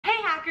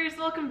hackers,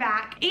 welcome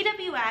back.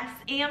 AWS,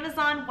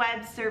 Amazon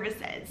Web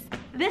Services.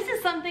 This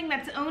is something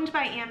that's owned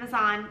by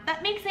Amazon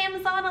that makes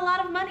Amazon a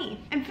lot of money.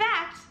 In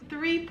fact,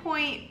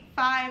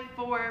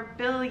 $3.54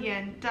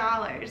 billion.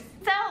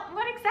 So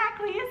what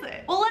exactly is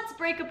it? Well, let's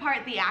break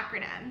apart the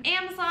acronym.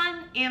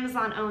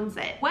 Amazon owns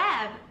it.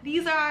 Web,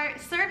 these are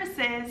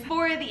services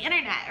for the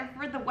internet or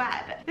for the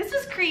web. This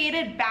was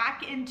created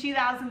back in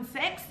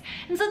 2006,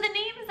 and so the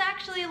name is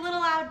actually a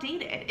little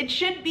outdated. It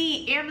should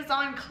be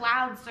Amazon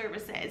Cloud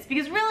Services,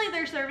 because really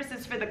they're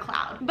services for the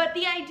cloud. But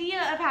the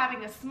idea of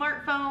having a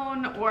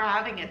smartphone or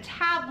having a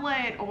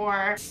tablet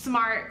or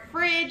smart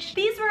fridge,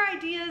 these were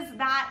ideas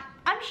that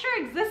I'm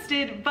sure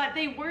existed, but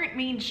they weren't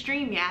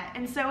mainstream yet,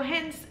 and so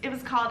hence it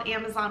was called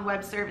Amazon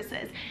Web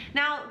Services.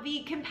 Now,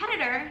 the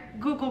competitor,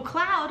 Google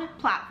Cloud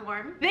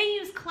Platform, they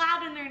use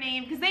cloud in their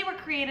name because they were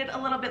created a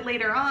little bit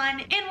later on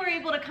and were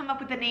able to come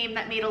up with a name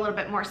that made a little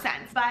bit more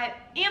sense. But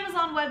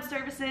Amazon Web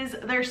Services,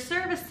 they're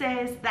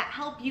services that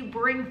help you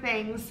bring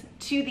things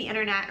to the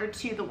internet or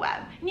to the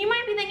web. And you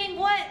might be thinking,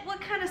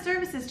 what kind of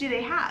services do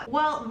they have?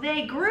 Well,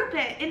 they group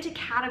it into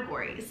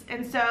categories,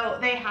 and so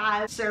they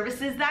have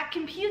services that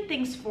compute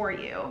things for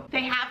you.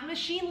 They have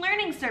machine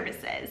learning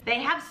services. They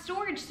have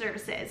storage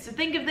services. So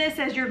think of this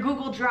as your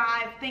Google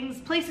Drive,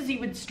 places you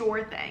would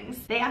store things.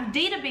 They have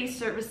database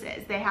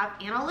services. They have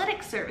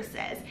analytics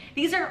services.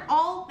 These are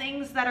all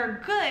things that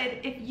are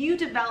good if you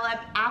develop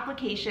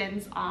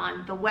applications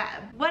on the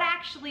web. What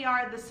actually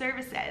are the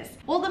services?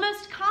 Well, the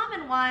most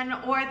common one,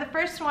 or the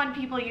first one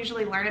people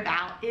usually learn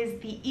about,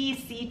 is the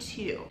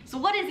EC2. So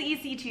what does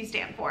EC2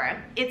 stand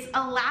for? It's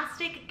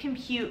Elastic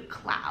Compute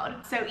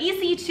Cloud. So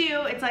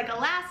EC2, it's like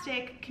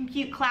Elastic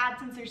Compute Cloud.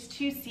 Since there's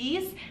two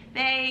C's,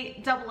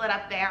 they double it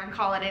up there and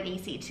call it an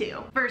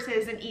EC2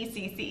 versus an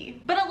ECC.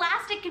 But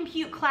Elastic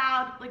Compute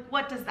Cloud, like,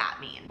 what does that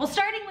mean? Well,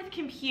 starting with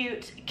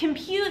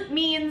compute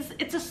means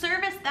it's a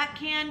service that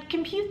can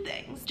compute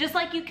things. Just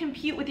like you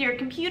compute with your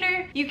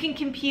computer, you can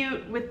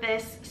compute with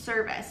this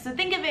service. So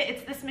think of it,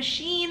 it's this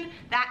machine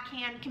that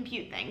can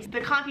compute things.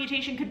 The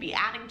computation could be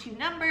adding two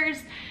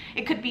numbers,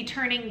 it could be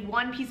turning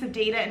one piece of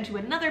data into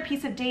another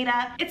piece of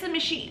data. It's a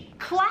machine.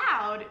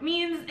 Cloud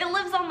means it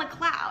lives on the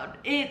cloud.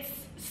 It's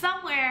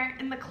somewhere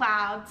in the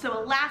cloud,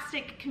 so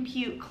Elastic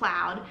Compute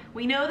Cloud.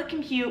 We know the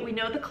compute, we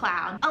know the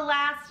cloud.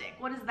 Elastic,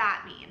 what does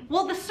that mean?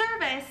 Well, the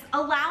service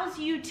allows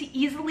you to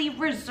easily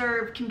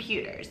reserve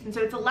computers, and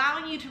so it's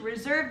allowing you to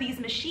reserve these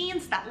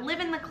machines that live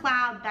in the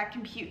cloud that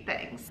compute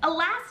things.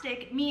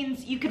 Elastic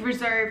means you could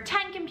reserve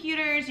 10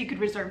 computers, you could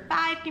reserve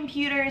 5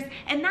 computers,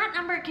 and that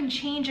number can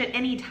change at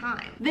any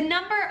time. The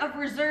number of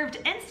reserved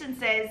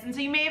instances, and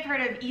so you may have heard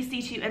of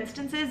EC2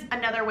 instances,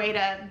 another way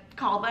to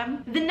call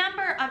them, the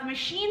number of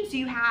machines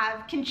you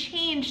have can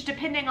change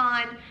depending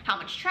on how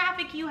much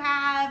traffic you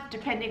have,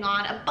 depending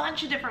on a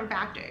bunch of different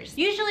factors.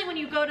 Usually when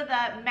you go to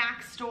the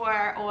Mac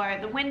store or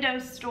the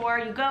Windows store,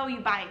 you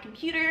buy a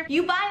computer,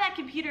 you buy that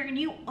computer and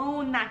you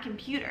own that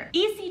computer.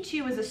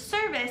 EC2 is a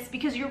service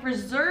because you're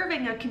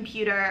reserving a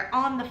computer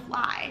on the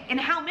fly, and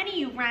how many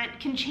you rent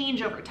can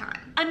change over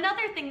time.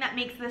 Another thing that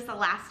makes this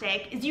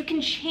elastic is you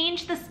can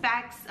change the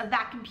specs of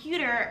that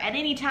computer at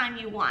any time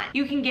you want.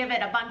 You can give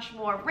it a bunch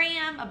more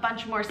RAM, a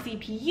bunch more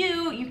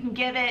CPU, you can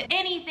give it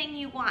anything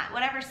you want.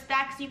 Whatever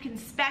specs, you can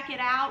spec it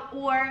out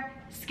or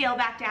scale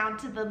back down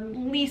to the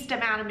least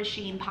amount of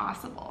machine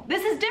possible.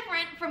 This is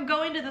different from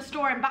going to the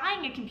store and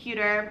buying a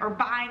computer or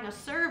buying a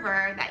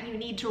server that you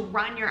need to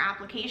run your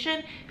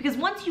application, because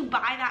once you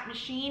buy that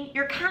machine,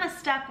 you're kind of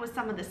stuck with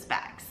some of the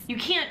specs. You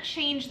can't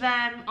change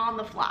them on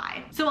the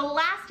fly. So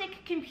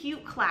Elastic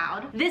Compute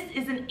Cloud, this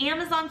is an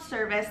Amazon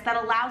service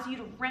that allows you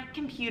to rent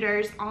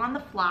computers on the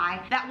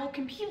fly that will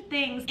compute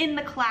things in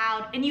the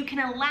cloud, and you can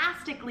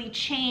elastically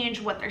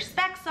change what their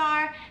specs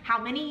are, how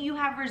many you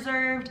have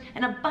reserved,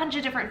 and a bunch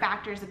of different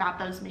factors about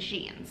those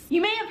machines.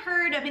 You may have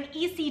heard of an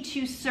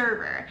EC2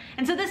 server,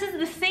 and so this is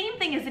the same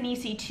thing as an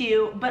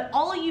EC2, but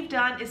all you've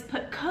done is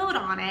put code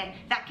on it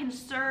that can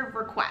serve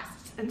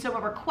requests. And so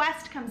a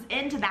request comes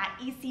into that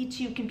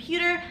EC2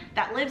 computer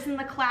that lives in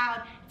the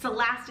cloud. It's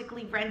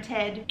elastically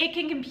rented. It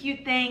can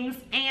compute things,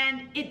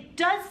 and it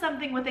does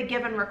something with a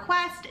given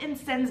request and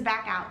sends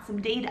back out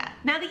some data.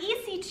 Now, the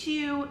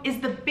EC2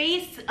 is the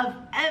base of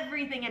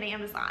everything at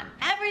Amazon.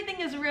 Everything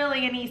is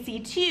really an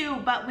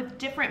EC2, but with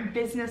different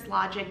business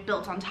logic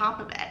built on top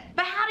of it.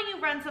 But how do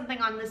you run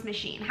something on this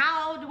machine?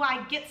 How do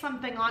I get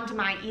something onto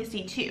my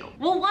EC2?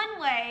 Well,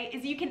 one way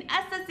is you can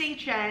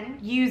SSHN,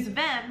 use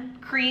Vim,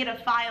 create a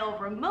file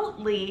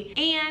remotely,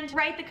 and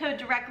write the code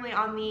directly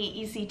on the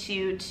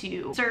EC2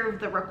 to serve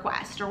the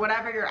request or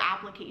whatever your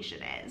application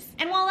is.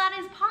 And while that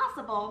is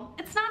possible,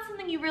 it's not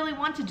something you really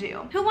want to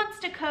do. Who wants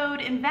to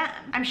code in Vim?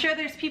 I'm sure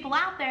there's people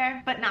out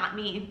there, but not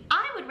me.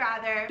 I would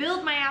rather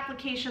build my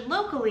application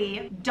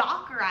locally,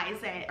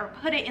 Dockerize it, or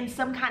put it in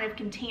some kind of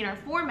container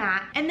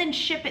format, and then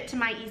ship it to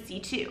my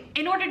EC2.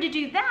 In order to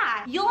do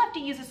that, you'll have to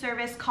use a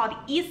service called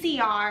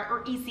ECR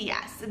or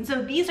ECS. And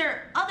so these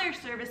are other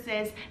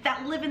services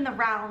that live in the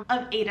realm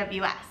of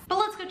AWS. But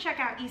let's go check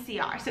out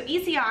ECR. So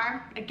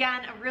ECR,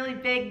 again, a really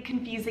big,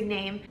 confusing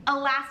name. name,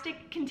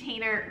 Elastic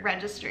Container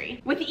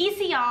Registry. With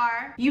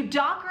ECR, you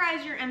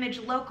Dockerize your image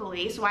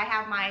locally. So I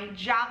have my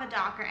Java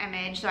Docker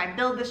image. So I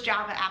build this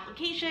Java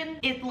application.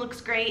 It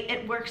looks great.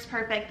 It works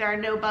perfect. There are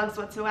no bugs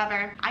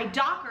whatsoever. I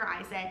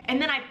Dockerize it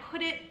and then I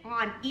put it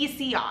on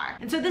ECR.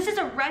 And so this is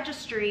a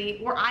registry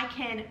where I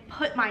can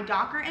put my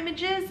Docker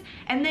images,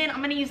 and then I'm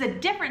going to use a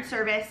different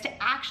service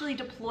to actually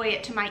deploy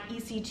it to my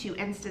EC2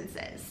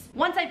 instances.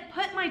 Once I've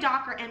put my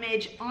Docker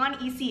image on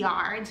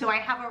ECR, and so I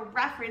have a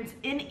reference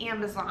in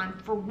Amazon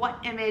for what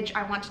image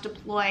I want to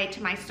deploy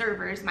to my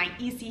servers, my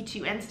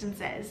EC2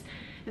 instances,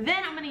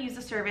 then I'm going to use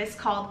a service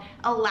called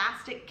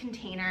Elastic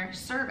Container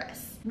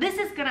Service. This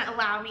is going to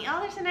allow me, oh,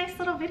 there's a nice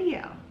little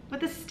video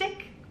with a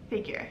stick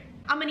figure.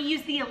 I'm going to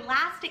use the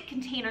Elastic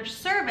Container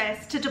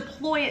Service to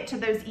deploy it to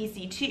those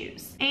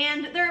EC2s.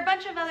 And there are a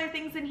bunch of other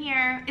things in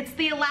here. It's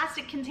the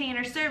Elastic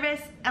Container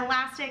Service.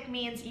 Elastic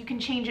means you can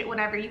change it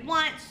whenever you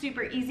want,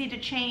 super easy to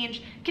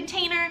change.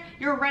 Container,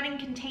 you're running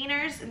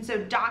containers, and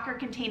so Docker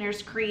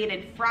containers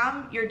created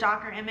from your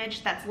Docker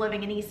image that's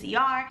living in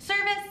ECR.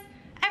 Service,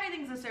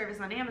 everything's a service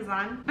on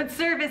Amazon, but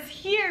service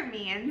here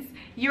means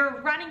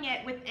you're running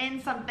it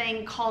within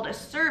something called a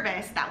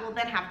service that will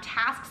then have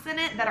tasks in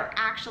it that are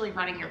actually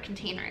running your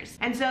containers.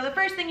 And so the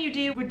first thing you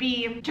do would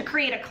be to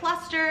create a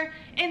cluster.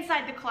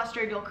 Inside the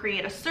cluster, you'll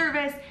create a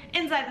service.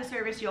 Inside the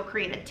service, you'll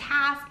create a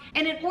task.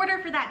 And in order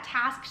for that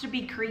task to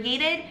be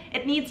created,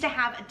 it needs to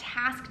have a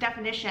task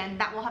definition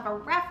that will have a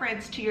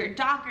reference to your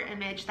Docker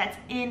image that's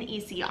in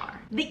ECR.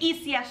 The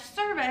ECS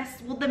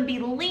service will then be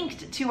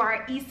linked to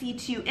our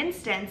EC2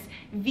 instance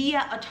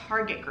via a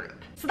target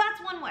group. So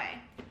that's one way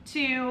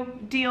to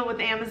deal with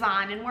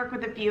Amazon and work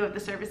with a few of the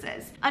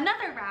services.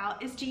 Another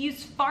route is to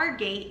use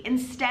Fargate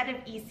instead of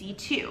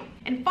EC2.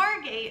 And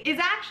Fargate is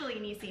actually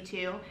an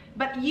EC2,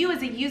 but you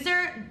as a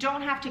user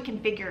don't have to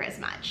configure as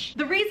much.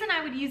 The reason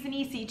I would use an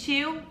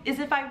EC2 is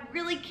if I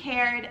really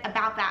cared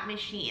about that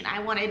machine.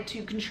 I wanted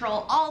to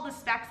control all the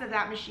specs of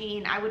that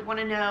machine. I would want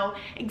to know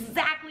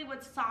exactly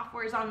what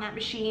software is on that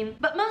machine.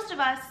 But most of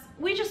us,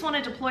 we just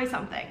want to deploy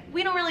something.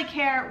 We don't really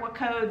care what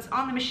code's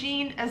on the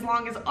machine as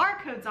long as our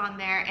code's on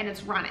there and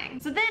it's running.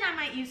 So then I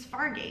might use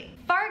Fargate.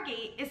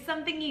 Fargate is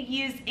something you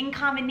use in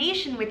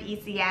combination with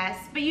ECS,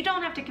 but you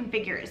don't have to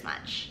configure as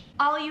much.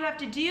 All you have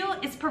to do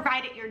is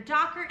provide it your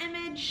Docker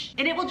image,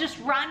 and it will just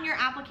run your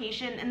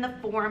application in the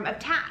form of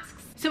tasks.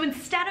 So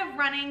instead of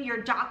running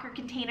your Docker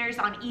containers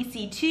on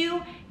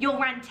EC2, you'll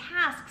run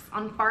tasks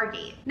on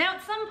Fargate. Now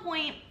at some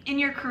point in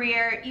your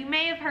career, you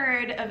may have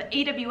heard of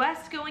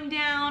AWS going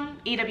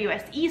down,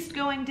 AWS East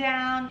going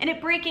down, and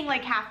it breaking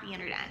like half the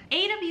internet.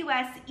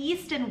 AWS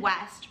East and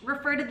West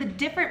refer to the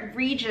different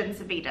regions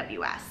of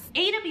AWS.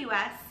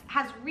 AWS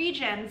has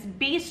regions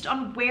based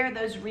on where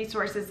those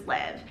resources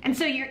live. And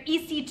so your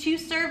EC2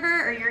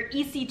 server or your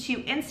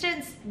EC2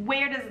 instance,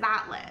 where does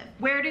that live?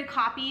 Where do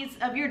copies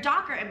of your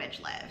Docker image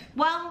live?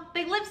 Well,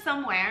 they live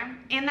somewhere,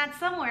 and that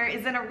somewhere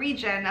is in a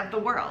region of the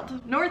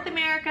world. North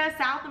America,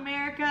 South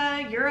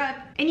America, Europe.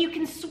 And you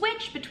can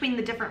switch between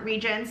the different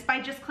regions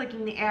by just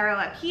clicking the arrow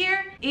up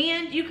here,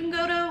 and you can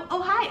go to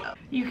Ohio.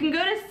 You can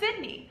go to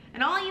Sydney.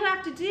 And all you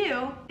have to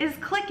do is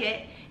click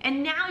it,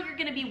 and now you're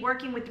going to be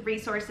working with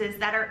resources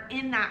that are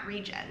in that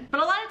region. But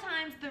a lot of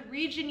times the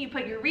region you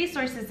put your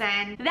resources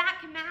in, that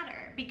can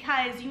matter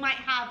because you might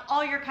have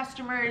all your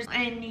customers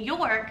in New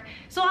York,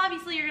 so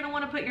obviously you're going to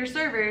want to put your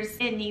servers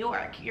in New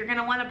York. You're going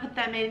to want to put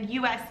them in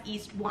US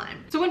East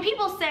 1. So when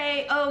people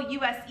say, oh,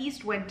 US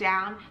East went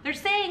down, they're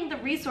saying the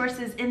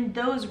resources in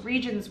those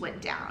regions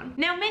went down.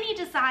 Now many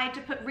decide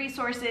to put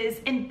resources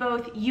in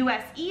both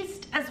US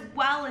East as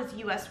well as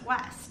US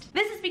West.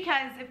 This is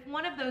because if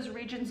one of those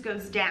regions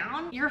goes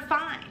down, you're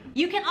fine.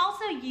 You can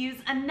also use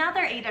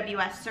another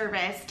AWS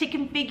service to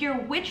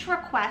configure which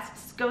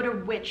requests go to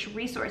which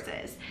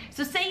resources.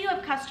 So say you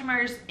have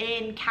customers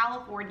in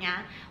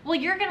California, well,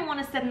 you're going to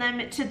want to send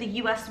them to the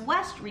US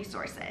West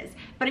resources.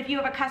 But if you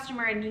have a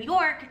customer in New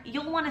York,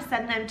 you'll want to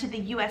send them to the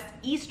US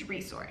East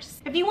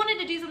resource. If you wanted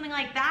to do something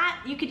like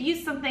that, you could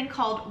use something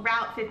called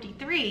Route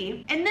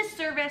 53, and this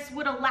service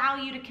would allow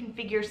you to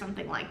configure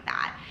something like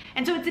that.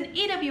 And so it's an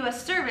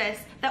AWS service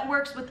that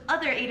works with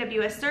other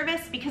AWS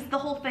service because the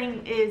whole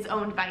thing is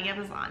owned by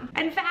Amazon.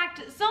 In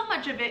fact, so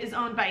much of it is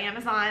owned by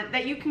Amazon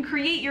that you can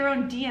create your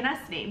own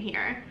DNS name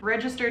here.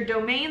 Registered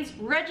domains,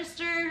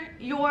 register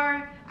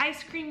your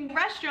ice cream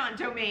restaurant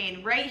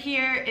domain right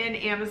here in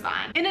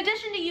Amazon. In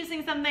addition to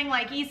using something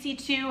like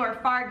EC2 or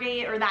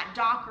Fargate or that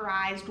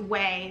Dockerized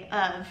way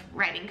of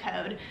writing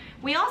code,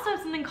 we also have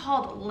something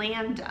called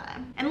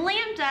Lambda. And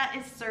Lambda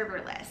is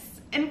serverless.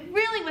 And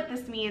really what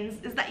this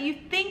means is that you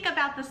think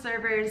about the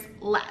servers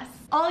less.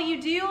 All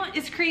you do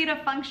is create a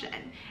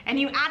function, and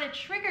you add a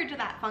trigger to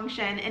that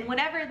function, and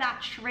whenever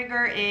that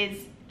trigger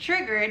is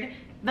triggered,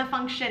 the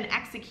function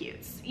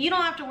executes. You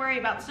don't have to worry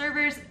about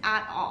servers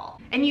at all.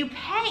 And you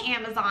pay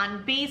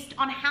Amazon based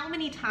on how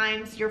many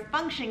times your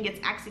function gets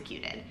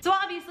executed. So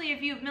obviously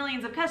if you have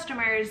millions of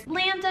customers,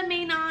 Lambda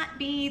may not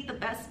be the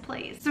best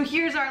place. So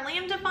here's our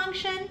Lambda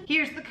function,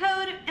 here's the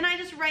code, and I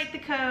just write the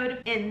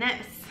code in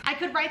this. I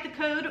could write the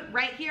code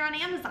right here on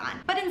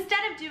Amazon. But instead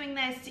of doing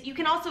this, you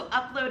can also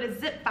upload a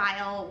zip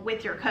file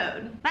with your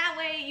code. That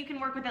way you can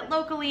work with it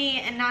locally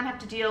and not have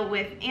to deal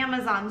with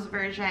Amazon's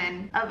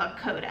version of a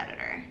code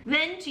editor.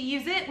 Then to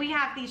use it, we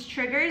have these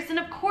triggers, and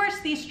of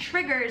course these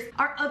triggers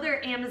are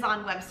other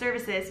Amazon Web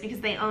Services because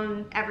they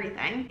own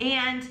everything.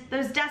 And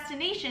those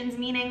destinations,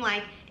 meaning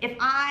like if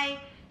I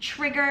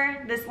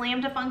trigger this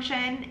Lambda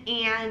function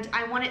and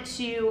I want it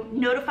to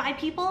notify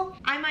people,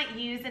 I might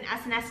use an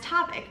SNS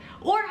topic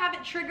or have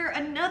it trigger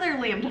another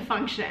Lambda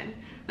function.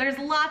 There's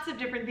lots of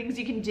different things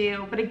you can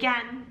do, but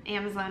again,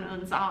 Amazon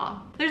owns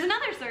all. There's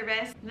another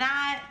service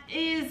that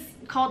is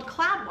called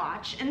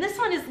CloudWatch, and this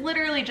one is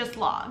literally just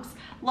logs.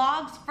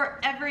 Logs for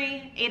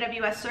every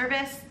AWS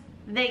service,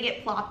 they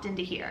get plopped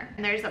into here.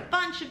 And there's a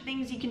bunch of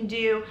things you can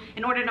do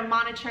in order to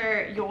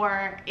monitor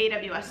your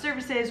AWS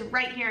services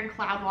right here in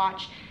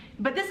CloudWatch.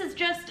 But this is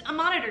just a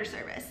monitor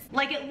service.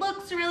 Like, it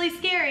looks really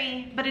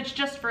scary, but it's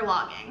just for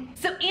logging.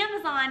 So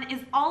Amazon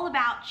is all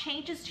about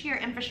changes to your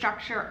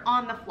infrastructure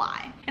on the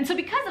fly. And so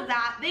because of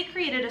that, they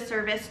created a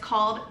service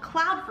called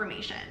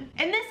Cloudformation.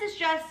 And this is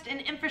just an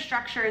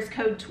infrastructure as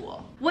code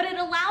tool. What it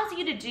allows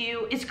you to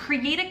do is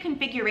create a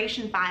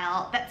configuration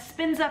file that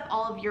spins up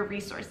all of your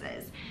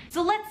resources.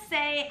 So let's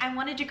say I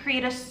wanted to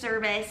create a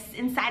service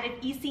inside of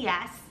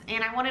ECS,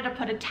 and I wanted to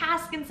put a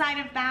task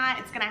inside of that.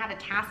 It's gonna have a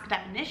task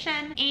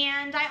definition.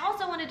 And I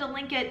also wanted to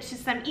link it to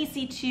some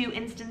EC2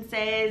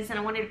 instances, and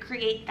I wanted to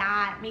create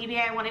that. Maybe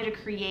I wanted to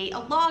create a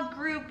log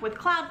group with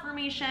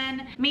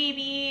CloudFormation.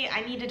 Maybe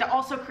I needed to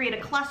also create a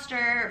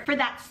cluster for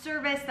that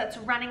service that's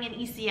running in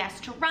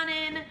ECS to run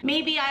in.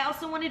 Maybe I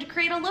also wanted to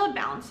create a load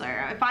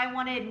balancer. If I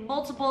wanted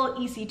multiple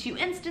EC2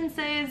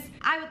 instances,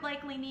 I would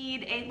likely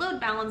need a load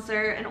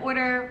balancer in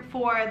order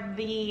for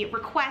the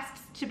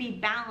requests to be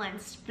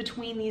balanced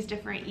between these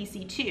different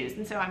EC2s.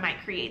 And so I might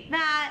create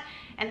that,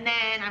 and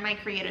then I might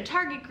create a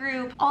target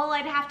group. All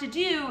I'd have to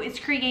do is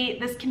create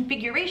this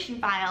configuration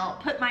file,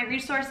 put my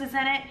resources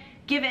in it,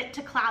 give it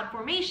to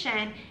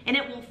CloudFormation, and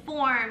it will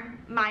form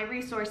my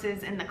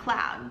resources in the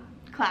cloud.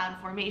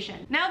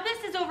 CloudFormation. Now, if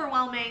this is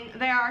overwhelming,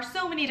 there are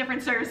so many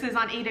different services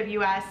on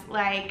AWS.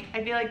 Like,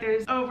 I feel like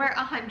there's over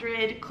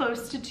 100,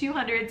 close to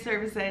 200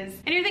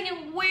 services. And you're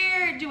thinking,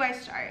 where do I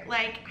start?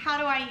 Like, how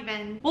do I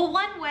even? Well,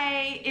 one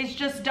way is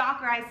just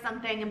Dockerize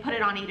something and put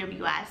it on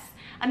AWS.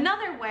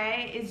 Another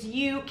way is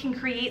you can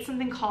create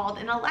something called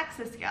an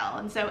Alexa skill.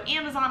 And so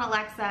Amazon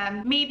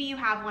Alexa, maybe you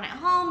have one at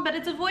home, but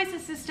it's a voice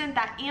assistant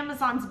that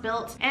Amazon's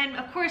built. And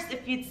of course,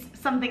 if it's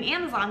something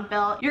Amazon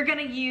built, you're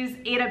gonna use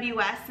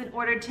AWS in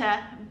order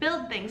to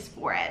build things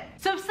for it.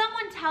 So if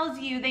someone tells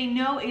you they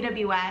know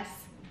AWS,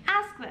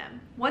 ask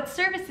them, what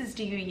services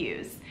do you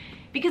use?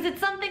 Because it's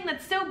something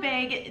that's so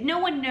big, no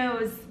one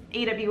knows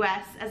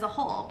AWS as a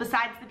whole,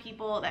 besides the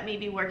people that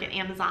maybe work at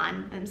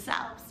Amazon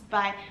themselves.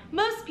 But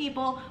most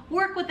people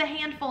work with a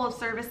handful of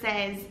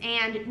services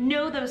and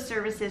know those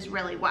services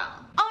really well.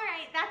 All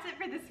right, that's it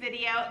for this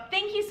video.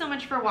 Thank you so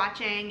much for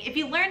watching. If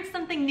you learned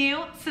something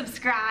new,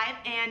 subscribe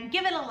and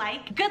give it a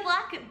like. Good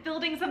luck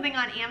building something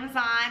on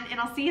Amazon, and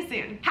I'll see you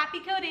soon. Happy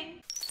coding!